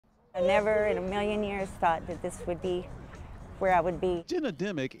I never in a million years thought that this would be where I would be. Jenna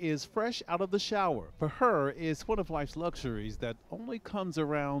Dimick is fresh out of the shower. For her, it's one of life's luxuries that only comes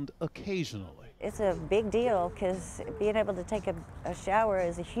around occasionally. It's a big deal because being able to take a shower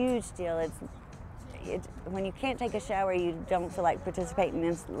is a huge deal. When you can't take a shower, you don't feel like participating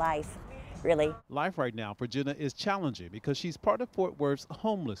in life, really. Life right now for Jenna is challenging because she's part of Fort Worth's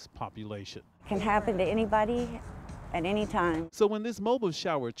homeless population. It can happen to anybody at any time. So when this mobile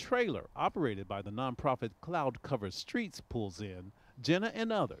shower trailer operated by the nonprofit Cloud Covered Streets pulls in, Jenna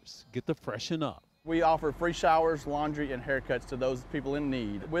and others get to freshen up. We offer free showers, laundry, and haircuts to those people in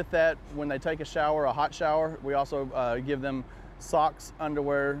need. With that, when they take a shower, a hot shower, we also give them socks,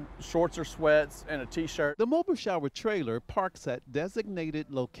 underwear, shorts or sweats, and a t-shirt. The mobile shower trailer parks at designated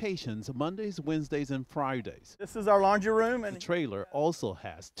locations Mondays, Wednesdays, and Fridays. This is our laundry room, and The trailer also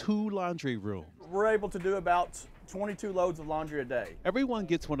has 2 laundry rooms. we're able to do about 22 loads of laundry a day. Everyone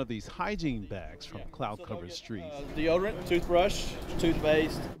gets one of these hygiene bags from Cloud Covered Streets, Deodorant, toothbrush,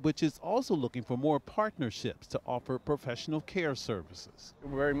 toothpaste. which is also looking for more partnerships to offer professional care services.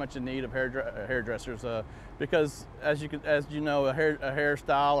 We're very much in need of hairdressers because, as you know, a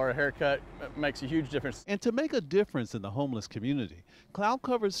hairstyle or a haircut makes a huge difference. And to make a difference in the homeless community, Cloud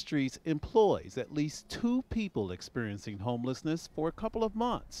Covered Streets employs at least 2 people experiencing homelessness for a couple of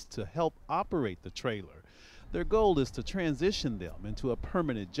months to help operate the trailer. Their goal is to transition them into a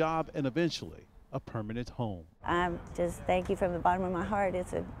permanent job and eventually a permanent home. I just thank you from the bottom of my heart.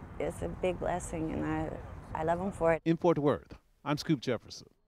 It's a big blessing, and I love them for it. In Fort Worth, I'm Scoop Jefferson.